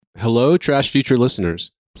Hello, Trash Future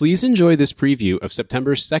listeners. Please enjoy this preview of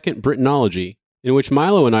September's second Britanology, in which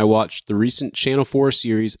Milo and I watched the recent Channel 4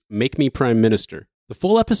 series Make Me Prime Minister. The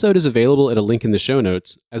full episode is available at a link in the show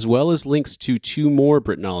notes, as well as links to 2 more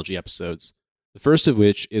Britanology episodes. The first of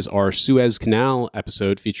which is our Suez Canal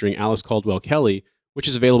episode featuring Alice Caldwell Kelly, which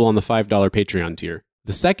is available on the $5 Patreon tier.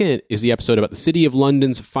 The second is the episode about the City of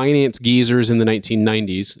London's finance geezers in the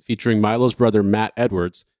 1990s, featuring Milo's brother Matt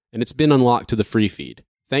Edwards, and it's been unlocked to the free feed.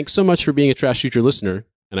 Thanks so much for being a Trash Future listener,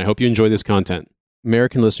 and I hope you enjoy this content.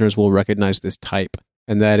 American listeners will recognize this type,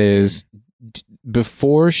 and that is,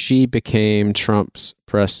 before she became Trump's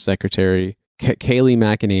press secretary, Kayleigh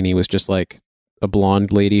McEnany was just like a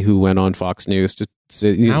blonde lady who went on Fox News to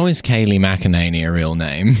say... How is Kayleigh McEnany a real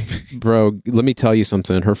name? Bro, let me tell you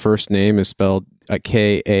something. Her first name is spelled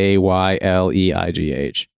Kayleigh.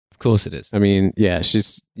 Of course it is. I mean, yeah, this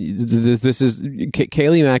is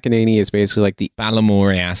Kayleigh McEnany is basically like the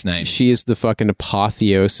Balamory ass name. She is the fucking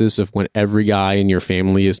apotheosis of when every guy in your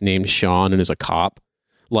family is named Sean and is a cop.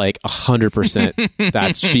 Like 100%.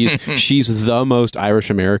 That's she's the most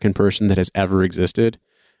Irish American person that has ever existed.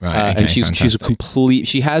 Right, okay, and she's a complete.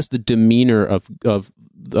 She has the demeanor of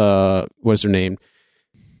what's her name?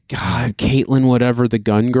 God, Caitlyn, whatever, the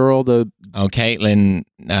gun girl. Caitlyn.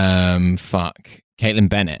 Caitlyn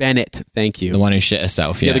Bennett. Bennett, thank you. The one who shit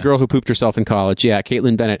herself. Yeah, the girl who pooped herself in college. Yeah,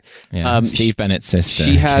 Caitlyn Bennett. Yeah, Steve Bennett's sister.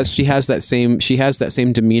 She has that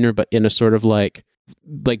same demeanor, but in a sort of like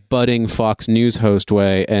budding Fox News host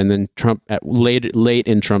way. And then Trump, late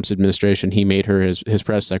in Trump's administration, he made her his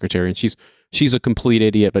press secretary, and she's a complete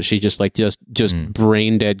idiot, but she just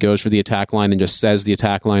brain dead goes for the attack line and just says the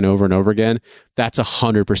attack line over and over again. That's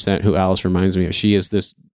 100% who Alice reminds me of. She is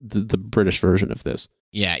the British version of this.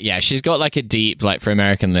 Yeah. She's got like a deep, like for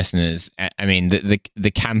American listeners, I mean,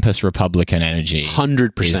 the campus Republican energy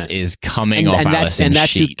 100% is coming off Alice in and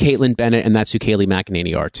that's sheets. who Caitlyn Bennett and that's who Kayleigh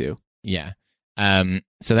McEnany are too. Yeah.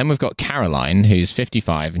 So then we've got Caroline, who's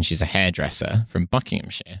 55, and she's a hairdresser from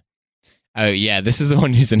Buckinghamshire. Oh, yeah, this is the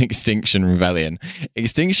one who's an Extinction Rebellion.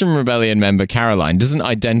 Extinction Rebellion member Caroline doesn't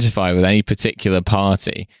identify with any particular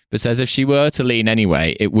party, but says if she were to lean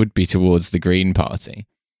anyway, it would be towards the Green Party.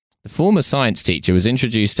 The former science teacher was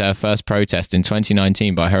introduced to her first protest in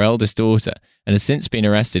 2019 by her eldest daughter and has since been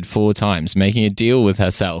arrested 4 times, making a deal with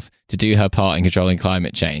herself to do her part in controlling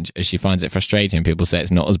climate change, as she finds it frustrating when people say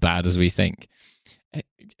it's not as bad as we think.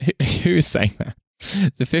 Who is saying that?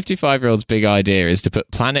 The 55-year-old's big idea is to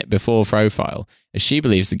put planet before profile, as she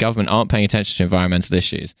believes the government aren't paying attention to environmental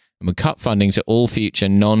issues and would cut funding to all future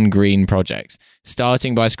non-green projects,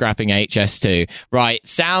 starting by scrapping HS2. Right,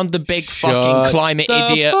 sound the big fucking climate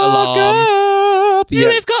idiot alarm.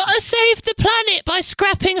 We've got to save the planet by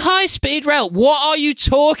scrapping high-speed rail. What are you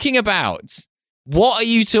talking about? What are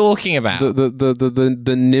you talking about?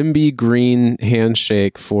 The NIMBY green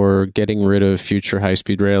handshake for getting rid of future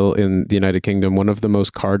high-speed rail in the United Kingdom, one of the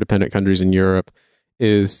most car-dependent countries in Europe,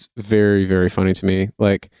 is very, very funny to me.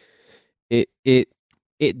 Like,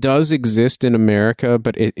 it does exist in America,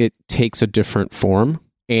 but it takes a different form.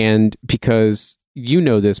 And because you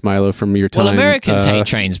know this, Milo, from your time. Well, Americans hate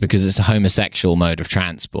trains because it's a homosexual mode of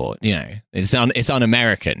transport. You know, it's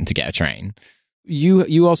un-American to get a train.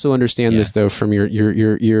 You also understand this though from your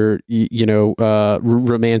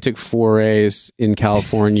romantic forays in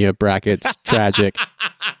California brackets tragic,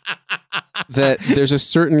 that there's a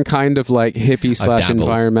certain kind of like hippie /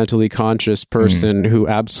 environmentally conscious person who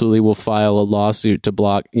absolutely will file a lawsuit to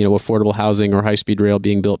block affordable housing or high speed rail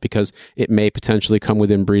being built because it may potentially come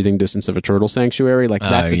within breathing distance of a turtle sanctuary. Like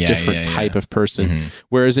that's a different type of person.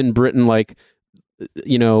 Whereas in Britain, like,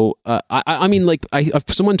 I mean, like,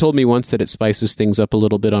 someone told me once that it spices things up a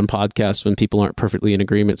little bit on podcasts when people aren't perfectly in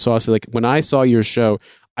agreement. So I was like, when I saw your show,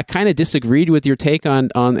 I kind of disagreed with your take on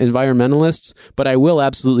environmentalists, but I will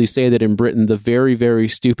absolutely say that in Britain, the very, very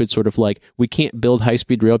stupid sort of like, we can't build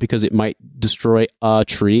high-speed rail because it might destroy a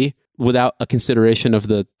tree without a consideration of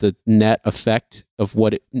the net effect of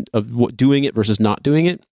what doing it versus not doing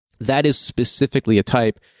it. That is specifically a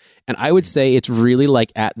type. And I would say it's really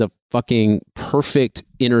like at the fucking perfect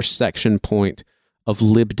intersection point of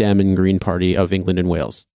Lib Dem and Green Party of England and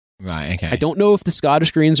Wales. Right, okay. I don't know if the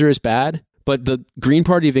Scottish Greens are as bad, but the Green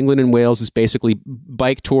Party of England and Wales is basically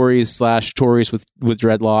bike Tories / Tories with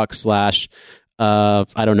dreadlocks /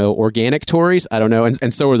 organic Tories. I don't know.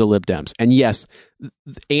 And so are the Lib Dems. And yes,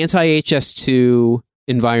 anti-HS2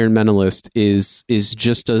 environmentalist is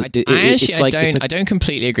just a. I don't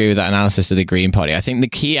completely agree with that analysis of the Green Party. I think the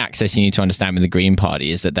key axis you need to understand with the Green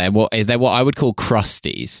Party is that they're what I would call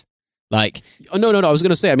crusties. Like, no. I was going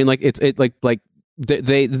to say, I mean, like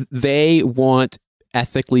they want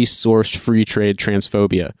ethically sourced free trade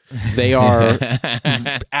transphobia. They are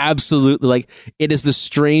absolutely like, it is the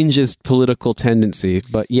strangest political tendency,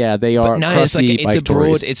 but yeah, they are. But no,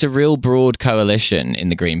 it's a real broad coalition in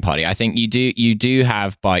the Green Party. I think you do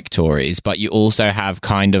have bike Tories, but you also have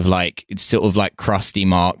kind of like, it's sort of like crusty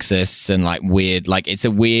Marxists and like weird, like it's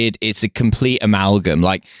a complete amalgam.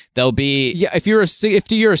 Like there'll be, yeah, if you're a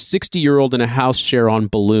 60-year-old in a house share on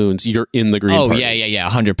balloons, you're in the Green Party. Oh yeah,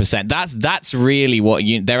 100%. That's really what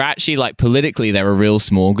they're actually like politically. They're a real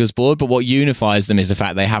smorgasbord, but what unifies them is the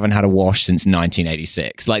fact they haven't had a wash since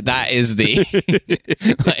 1986. Like that is the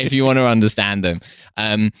like, if you want to understand them.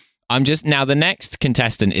 Now the next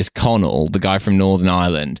contestant is Connell, the guy from Northern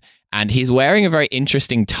Ireland. And he's wearing a very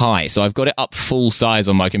interesting tie. So I've got it up full size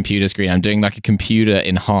on my computer screen. I'm doing like a computer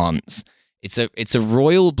enhance. It's a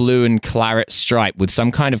royal blue and claret stripe with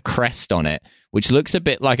some kind of crest on it, which looks a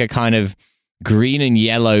bit like a kind of green and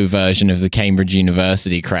yellow version of the Cambridge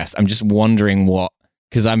University crest. I'm just wondering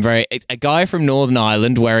because a guy from Northern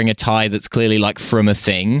Ireland wearing a tie that's clearly like from a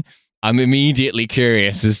thing. I'm immediately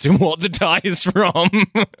curious as to what the tie is from.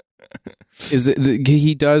 Is it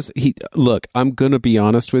look, I'm gonna be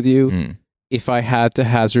honest with you. If I had to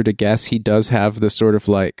hazard a guess, he does have the sort of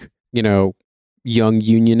like, young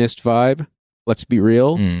unionist vibe. Let's be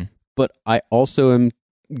real. But I also am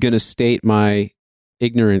gonna state my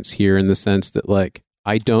ignorance here in the sense that like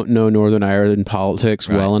I don't know Northern Ireland politics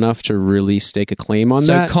well enough to really stake a claim on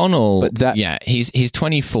that. So Connell, he's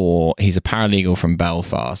 24. He's a paralegal from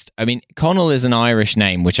Belfast. I mean, Connell is an Irish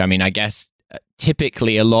name, which I mean, I guess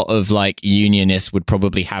typically a lot of like unionists would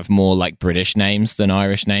probably have more like British names than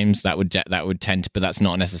Irish names. That would tend to, but that's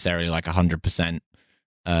not necessarily like 100%.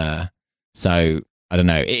 So I don't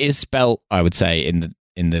know. It is spelt, I would say, in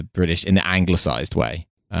the British, in the anglicized way.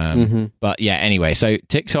 But yeah, anyway, so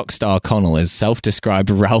TikTok star Connell is self-described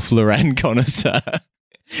Ralph Lauren connoisseur.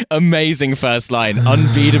 Amazing first line,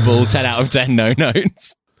 unbeatable 10 out of 10 no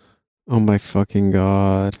notes. Oh my fucking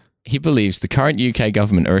God. He believes the current UK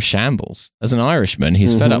government are a shambles. As an Irishman,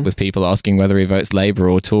 he's fed up with people asking whether he votes Labour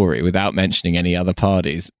or Tory without mentioning any other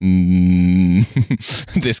parties.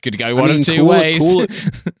 This could go one of two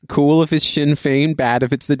ways. Cool if it's Sinn Féin, bad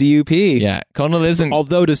if it's the DUP. Yeah, Connell isn't...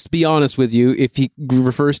 Although, to be honest with you, if he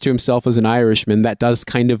refers to himself as an Irishman, that does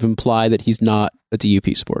kind of imply that he's not a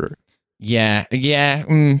DUP supporter. Yeah,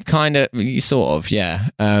 kind of, sort of, yeah.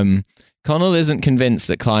 Connell isn't convinced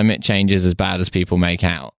that climate change is as bad as people make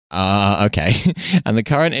out. Okay. And the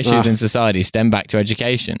current issues in society stem back to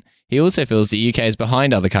education. He also feels the UK is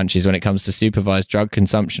behind other countries when it comes to supervised drug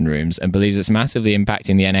consumption rooms and believes it's massively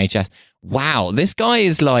impacting the NHS. Wow, this guy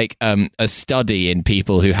is like a study in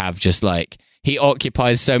people who have just like... He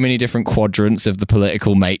occupies so many different quadrants of the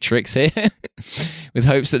political matrix here, with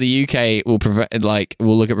hopes that the UK will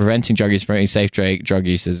look at preventing drug use, promoting safe drug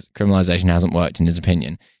use, as criminalisation hasn't worked in his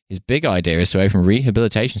opinion. His big idea is to open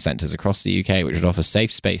rehabilitation centres across the UK, which would offer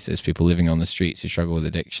safe spaces for people living on the streets who struggle with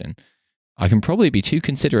addiction. I can probably be too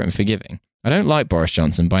considerate and forgiving. I don't like Boris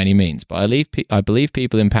Johnson by any means, but I believe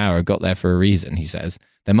people in power have got there for a reason, he says.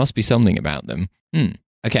 There must be something about them.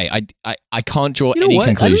 Okay, I can't draw any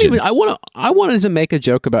conclusions. I wanted to make a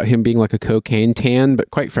joke about him being like a cocaine tan,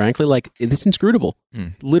 but quite frankly, like, it's inscrutable.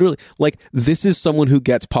 Literally, like, this is someone who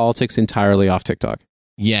gets politics entirely off TikTok.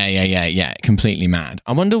 Yeah. Completely mad.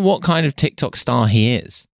 I wonder what kind of TikTok star he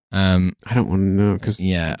is. I don't want to know because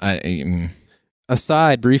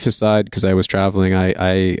brief aside, because I was traveling,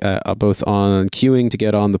 I both on queuing to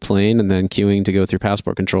get on the plane and then queuing to go through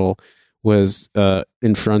passport control, was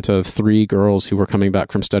in front of 3 girls who were coming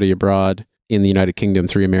back from study abroad in the United Kingdom,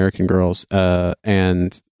 3 American girls,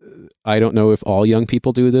 and I don't know if all young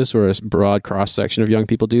people do this or a broad cross section of young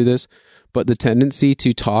people do this, but the tendency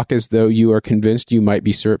to talk as though you are convinced you might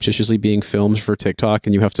be surreptitiously being filmed for TikTok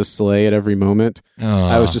and you have to slay at every moment.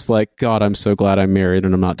 I was just like, God, I'm so glad I'm married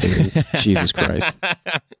and I'm not dating. Jesus Christ.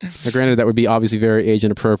 Now, granted, that would be obviously very age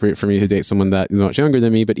inappropriate for me to date someone that much younger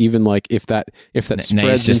than me, but even like if that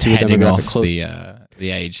spreads into a demographic close,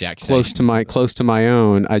 the age close to my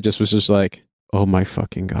own, I just was just like, oh my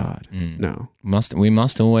fucking God, no. We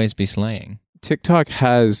must always be slaying. TikTok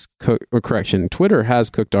has Twitter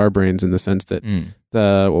has cooked our brains in the sense that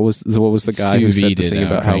what was the guy who said the thing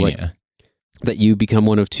about how like that you become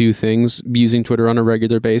one of 2 things using Twitter on a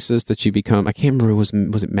regular basis, that you become, I can't remember,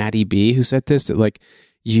 was it Maddie B who said this, that like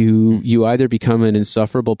you either become an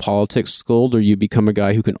insufferable politics scold or you become a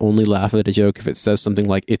guy who can only laugh at a joke if it says something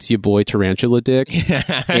like, it's your boy Tarantula Dick.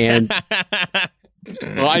 And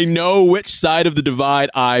I know which side of the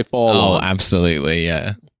divide I fall on. Oh, absolutely,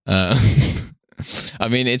 yeah. I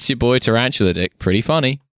mean, it's your boy Tarantula Dick. Pretty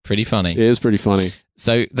funny. It is pretty funny.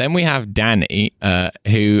 So then we have Danny,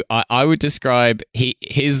 who I would describe,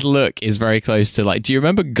 his look is very close to, like, do you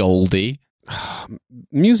remember Goldie?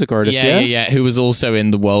 Music artist, yeah. Who was also in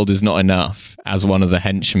The World Is Not Enough as one of the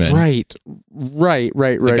henchmen. Right.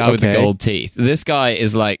 The guy with the gold teeth. This guy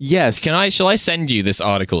is like, yes. Shall I send you this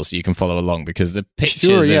article so you can follow along? Because the pictures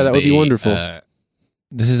Sure, yeah, that would be wonderful.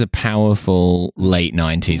 This is a powerful late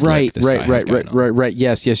 90s look. Right.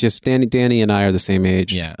 Yes. Danny and I are the same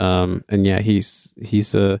age. Yeah. And yeah, he's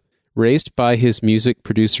raised by his music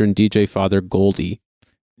producer and DJ father, Goldie.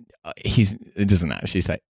 It doesn't actually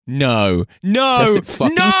say. No. Yes, it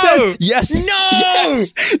fucking says. Yes. No.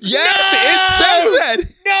 Yes. It says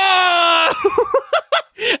that.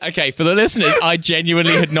 No. Okay, for the listeners, I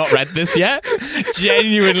genuinely had not read this yet.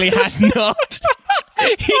 Genuinely had not.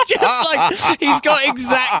 He's got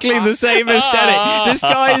exactly the same aesthetic. This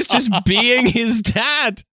guy is just being his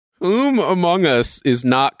dad. Whom among us is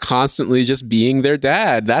not constantly just being their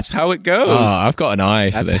dad? That's how it goes. Oh, I've got an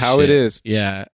eye for this. That's how shit. it is. Yeah.